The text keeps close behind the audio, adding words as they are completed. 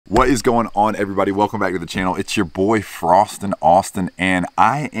What is going on, everybody? Welcome back to the channel. It's your boy Frostin' Austin, and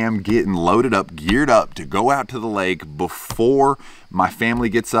I am getting loaded up, geared up to go out to the lake before my family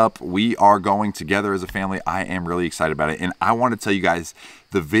gets up. We are going together as a family. I am really excited about it, and I want to tell you guys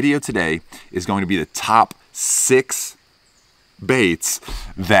the video today is going to be the top 6 baits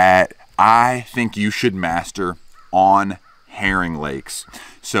that I think you should master on herring lakes.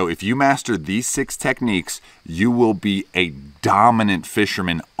 So if you master these 6 techniques, you will be a dominant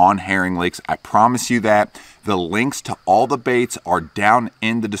fisherman on herring lakes. I promise you that. The links to all the baits are down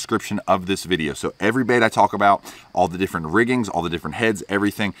in the description of this video. So every bait I talk about, all the different riggings, all the different heads,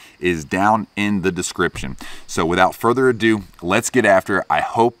 everything is down in the description. So without further ado, let's get after it. I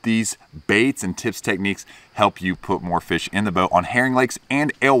hope these baits and tips techniques help you put more fish in the boat on herring lakes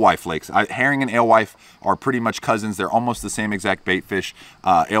and alewife lakes. Herring and alewife are pretty much cousins. They're almost the same exact bait fish.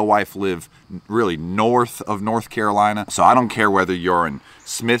 Alewife live really north of North Carolina. So I don't care whether you're in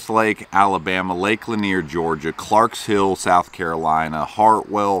Smith Lake, Alabama, Lake Lanier, Georgia, Clarks Hill, South Carolina,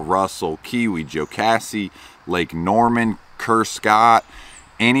 Hartwell, Russell, Kiwi, Jocassee, Lake Norman, Kerr Scott,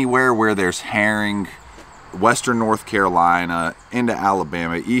 anywhere where there's herring, Western North Carolina, into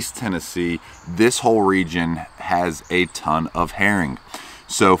Alabama, East Tennessee, this whole region has a ton of herring.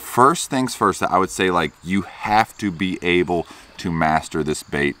 So first things first, I would say, like, you have to be able to master this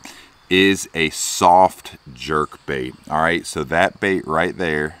bait is a soft jerk bait. All right, so that bait right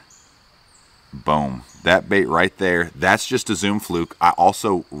there, boom, that bait right there, that's just a Zoom fluke. I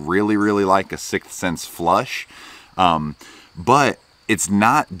also really like a 6th Sense flush, but it's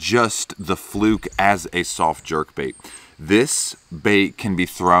not just the fluke as a soft jerk bait. This bait can be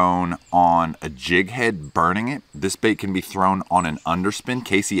thrown on a jig head, burning it. This bait can be thrown on an underspin.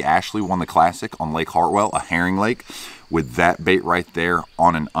 Casey Ashley won the classic on Lake Hartwell, a herring lake, with that bait right there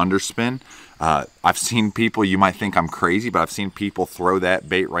on an underspin. I've seen people, you might think I'm crazy, but I've seen people throw that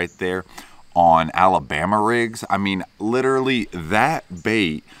bait right there on Alabama rigs. I mean, literally, that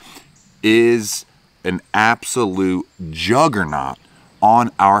bait is an absolute juggernaut on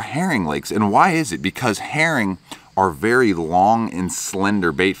our herring lakes. And why is it? Because herring are very long and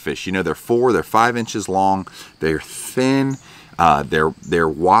slender bait fish. You know, they're 5 inches long, they're thin, they're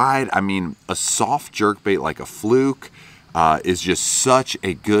wide. I mean, a soft jerk bait like a fluke is just such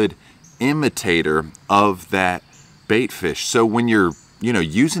a good imitator of that bait fish. So when you're, you know,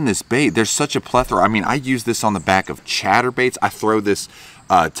 using this bait, there's such a plethora. I mean, I use this on the back of chatterbaits. I throw this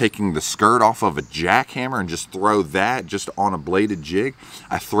taking the skirt off of a jackhammer and just throw that just on a bladed jig.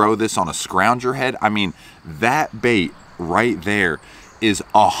 I throw this on a scrounger head. I mean, that bait right there is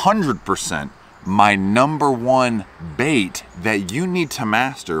 100% my #1 bait that you need to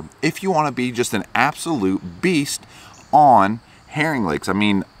master if you want to be just an absolute beast on herring lakes. I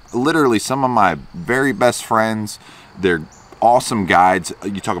mean, literally, some of my very best friends, they're awesome guides.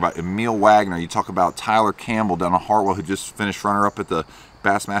 You talk about Emil Wagner, you talk about Tyler Campbell down in Hartwell, who just finished runner-up at the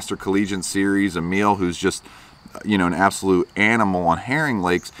Bassmaster Collegiate Series. Emil, who's just, you know, an absolute animal on herring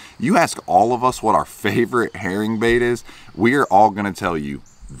lakes. You ask all of us what our favorite herring bait is, we are all going to tell you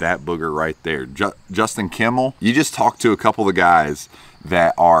that booger right there. Justin Kimmel, you just talk to a couple of the guys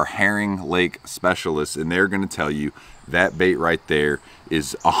that are herring lake specialists, and they're going to tell you that bait right there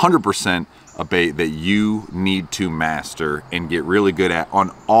is 100% a bait that you need to master and get really good at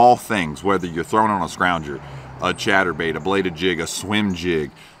on all things, whether you're throwing on a scrounger, a chatterbait, a bladed jig, a swim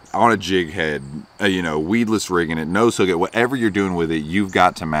jig, on a jig head, you know, weedless rigging it, nose hook it, whatever you're doing with it, you've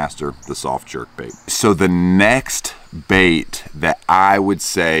got to master the soft jerk bait. So the next bait that I would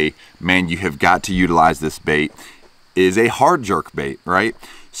say, man, you have got to utilize this bait is a hard jerk bait, right?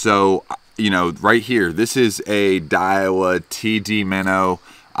 So, you know, right here, this is a Daiwa TD Minnow.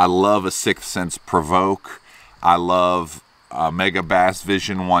 I love a 6th Sense Provoke. I love Mega Bass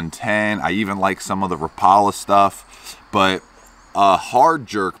Vision 110. I even like some of the Rapala stuff, but a hard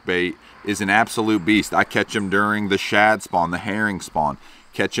jerk bait is an absolute beast. I catch them during the shad spawn, the herring spawn.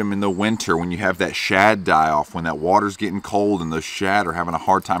 Catch them in the winter when you have that shad die off, when that water's getting cold and the shad are having a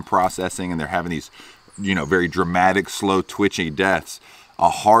hard time processing and they're having these, you know, very dramatic, slow twitching deaths. A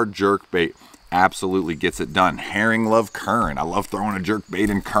hard jerk bait absolutely gets it done. Herring love current. I love throwing a jerk bait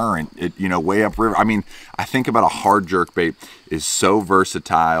in current, you know, way upriver. I mean, I think about a hard jerk bait is so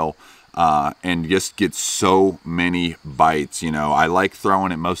versatile and just gets so many bites. You know, I like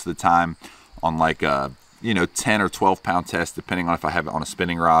throwing it most of the time on like a, you know, 10 or 12 pound test, depending on if I have it on a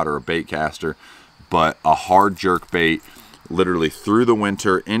spinning rod or a bait caster. But a hard jerk bait, literally through the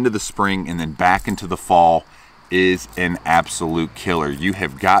winter, into the spring, and then back into the fall, is an absolute killer. You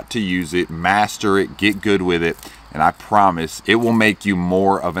have got to use it, master it, get good with it, and I promise it will make you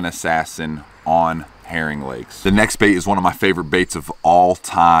more of an assassin on herring lakes. The next bait is one of my favorite baits of all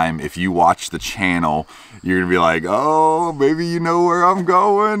time. If you watch the channel, you're gonna be like, oh, maybe you know where I'm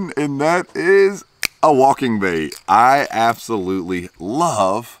going, and that is a walking bait. I absolutely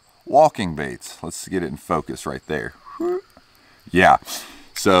love walking baits. Let's get it in focus right there. Yeah,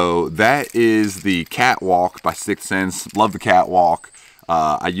 so that is the Catwalk by Sixth Sense. Love the Catwalk.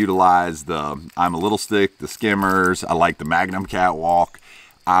 I utilize the I'm a Little Stick, the skimmers. I like the Magnum Catwalk.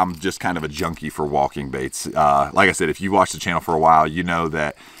 I'm just kind of a junkie for walking baits. Like I said, if you watch the channel for a while, you know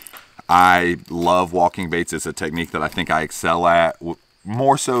that I love walking baits. It's a technique that I think I excel at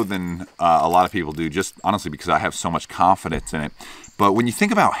more so than a lot of people do, just honestly because I have so much confidence in it. But when you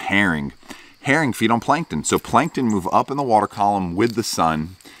think about herring feed on plankton. So plankton move up in the water column with the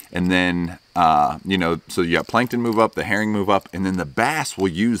sun, and then, you know, so you got plankton move up, the herring move up, and then the bass will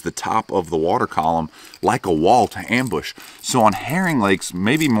use the top of the water column like a wall to ambush. So on herring lakes,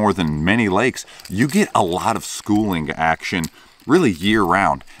 maybe more than many lakes, you get a lot of schooling action really year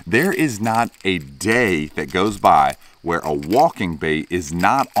round. There is not a day that goes by where a walking bait is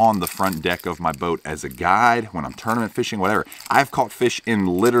not on the front deck of my boat as a guide, when I'm tournament fishing, whatever. I've caught fish in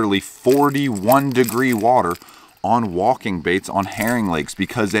literally 41-degree water on walking baits on herring lakes,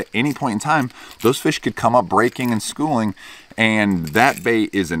 because at any point in time, those fish could come up breaking and schooling, and that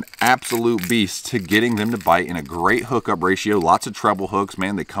bait is an absolute beast to getting them to bite in a great hookup ratio. Lots of treble hooks,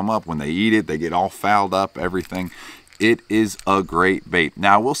 man. They come up, when they eat it, they get all fouled up, everything. It is a great bait.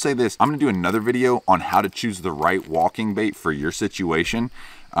 Now, I will say this. I'm going to do another video on how to choose the right walking bait for your situation,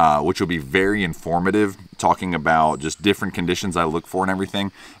 which will be very informative, talking about just different conditions I look for and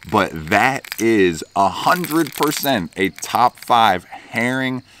everything. But that is 100% a top 5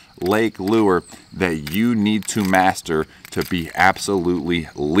 herring lake lure that you need to master to be absolutely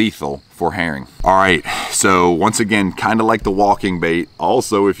lethal for herring. All right, so once again, kind of like the walking bait.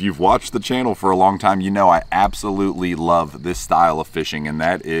 Also, if you've watched the channel for a long time, you know I absolutely love this style of fishing, and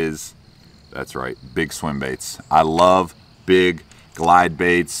that's right, big swim baits. I love big glide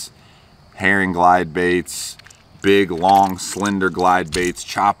baits, herring glide baits, big, long, slender glide baits,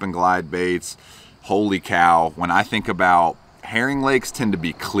 chop and glide baits. Holy cow, when I think about herring lakes, tend to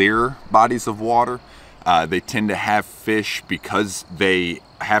be clear bodies of water. They tend to have fish because they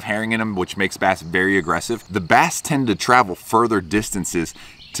have herring in them, which makes bass very aggressive. The bass tend to travel further distances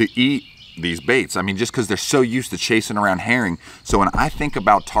to eat these baits. I mean, just because they're so used to chasing around herring. So when I think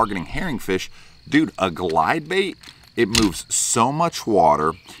about targeting herring fish, dude, a glide bait, it moves so much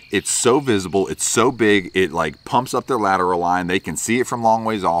water, it's so visible, it's so big, it like pumps up their lateral line, they can see it from long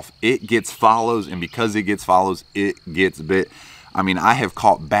ways off, it gets follows, and because it gets follows, it gets bit. I mean, I have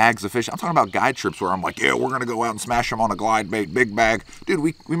caught bags of fish. I'm talking about guide trips where I'm like, yeah, we're gonna go out and smash them on a glide bait, big bag. Dude,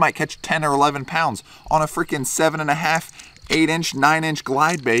 we might catch 10 or 11 pounds on a freaking 7.5, 8-inch, 9-inch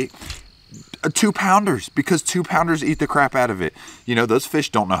glide bait. 2-pounders, because 2-pounders eat the crap out of it. You know, those fish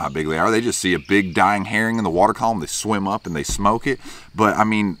don't know how big they are. They just see a big dying herring in the water column, they swim up and they smoke it. But I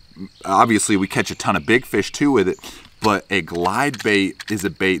mean, obviously we catch a ton of big fish too with it, but a glide bait is a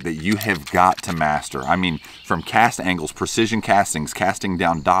bait that you have got to master. I mean, from cast angles, precision castings, casting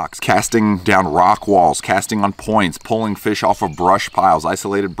down docks, casting down rock walls, casting on points, pulling fish off of brush piles,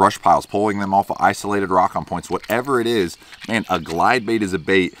 isolated brush piles, pulling them off of isolated rock on points, whatever it is, man, a glide bait is a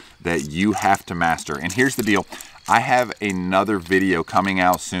bait that you have to master. And here's the deal. I have another video coming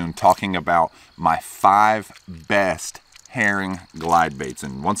out soon talking about my 5 best herring glide baits,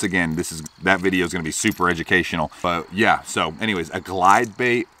 and once again, that video is going to be super educational. But yeah, so anyways, a glide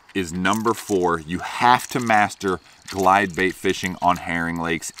bait is number 4. You have to master glide bait fishing on herring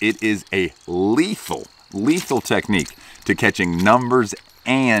lakes. It is a lethal technique to catching numbers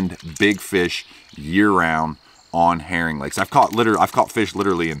and big fish year round on herring lakes. I've caught fish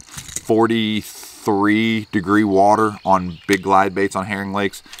literally in 43-degree water on big glide baits on herring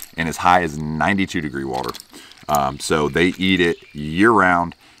lakes, and as high as 92-degree water. So they eat it year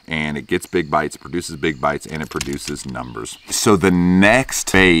round, and it gets big bites, produces big bites, and it produces numbers. So the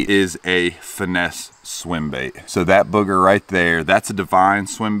next bait is a finesse swim bait. So that booger right there, that's a Divine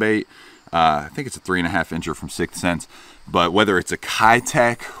swim bait. I think it's a 3.5-incher from Sixth Sense. But whether it's a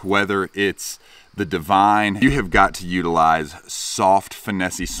Kitech, whether it's the Divine, you have got to utilize soft,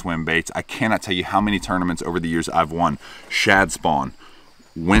 finessey swim baits. I cannot tell you how many tournaments over the years I've won. Shad spawn,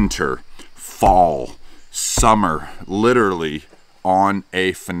 winter, fall, summer, literally on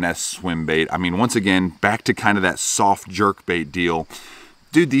a finesse swim bait. I mean, once again, back to kind of that soft jerk bait deal.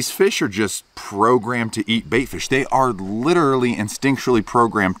 Dude, these fish are just programmed to eat baitfish. They are literally instinctually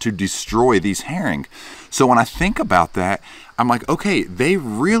programmed to destroy these herring. So when I think about that, I'm like, okay, they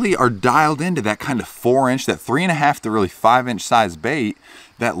really are dialed into that kind of 4-inch, that 3.5 to really 5-inch size bait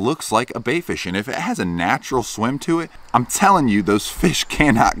that looks like a baitfish. And if it has a natural swim to it, I'm telling you, those fish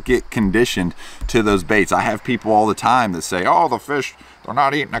cannot get conditioned to those baits. I have people all the time that say, oh, the fish, they're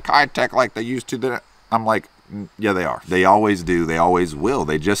not eating a Kitech like they used to. I'm like, yeah, they are. They always do. They always will.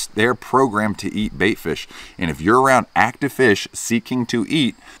 They're programmed to eat baitfish. And if you're around active fish seeking to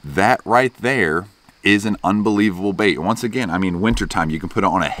eat, that right there is an unbelievable bait. Once again, I mean, wintertime, you can put it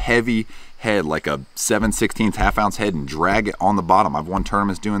on a heavy head, like a 7/16 half-ounce head, and drag it on the bottom. I've won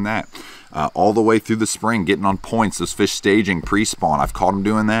tournaments doing that. All the way through the spring, getting on points, those fish staging pre-spawn. I've caught them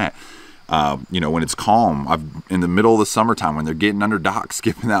doing that. You know, when it's calm, in the middle of the summertime, when they're getting under docks,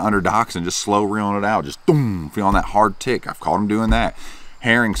 skipping that under docks and just slow reeling it out, just boom, feeling that hard tick. I've caught them doing that.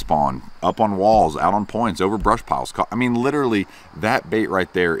 Herring spawn, up on walls, out on points, over brush piles. I mean, literally, that bait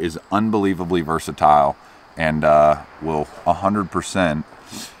right there is unbelievably versatile and will 100%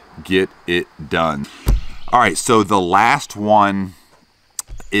 get it done. All right, so the last one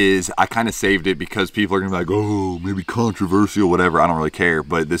is, I kind of saved it because people are gonna be like, oh, maybe controversial, whatever. I don't really care,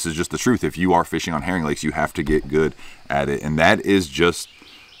 but this is just the truth. If you are fishing on herring lakes, you have to get good at it, and that is just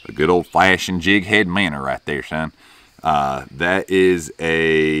a good old-fashioned jig head manner right there, son. That is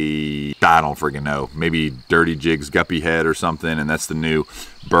I don't freaking know, maybe Dirty Jigs Guppy Head or something, and that's the new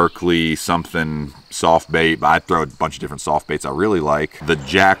Berkeley something soft bait, but I throw a bunch of different soft baits I really like. The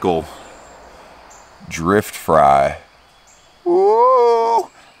Jackal Drift Fry. Whoa!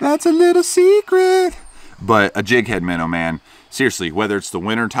 That's a little secret. But a jig head minnow, man. Seriously, whether it's the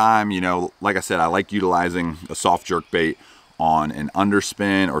winter time, you know, like I said, I like utilizing a soft jerk bait on an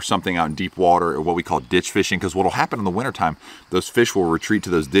underspin or something out in deep water, or what we call ditch fishing, because what will happen in the wintertime, those fish will retreat to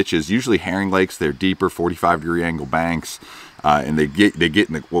those ditches. Usually herring lakes, they're deeper, 45-degree angle banks, and they get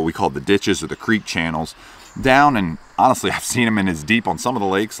in what we call the ditches or the creek channels down. And honestly, I've seen them in as deep on some of the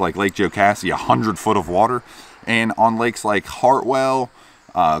lakes, like Lake Jocassee, 100 foot of water. And on lakes like Hartwell,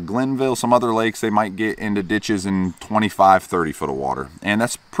 Glenville, some other lakes, they might get into ditches in 25, 30 foot of water. And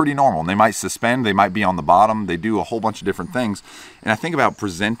that's pretty normal. And they might suspend, they might be on the bottom, they do a whole bunch of different things. And I think about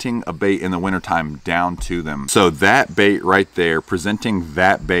presenting a bait in the wintertime down to them. So that bait right there, presenting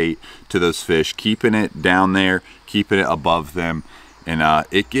that bait to those fish, keeping it down there, keeping it above them, and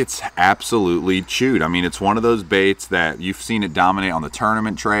it gets absolutely chewed. I mean, it's one of those baits that you've seen it dominate on the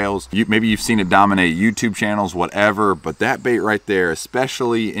tournament trails. Maybe you've seen it dominate YouTube channels, whatever, but that bait right there,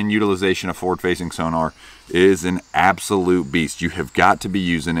 especially in utilization of forward-facing sonar, is an absolute beast. You have got to be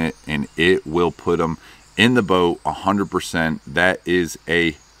using it, and it will put them in the boat 100%. That is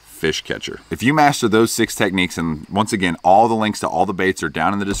a fish catcher. If you master those 6 techniques, and once again, all the links to all the baits are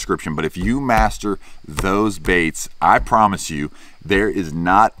down in the description, but if you master those baits, I promise you, there is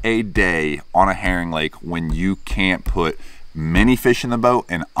not a day on a herring lake when you can't put many fish in the boat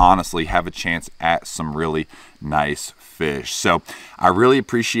and honestly have a chance at some really nice fish. So I really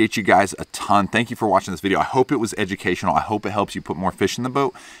appreciate you guys a ton. Thank you for watching this video. I hope it was educational. I hope it helps you put more fish in the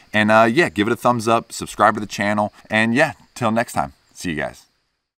boat. And yeah, give it a thumbs up, subscribe to the channel, and yeah, till next time, see you guys.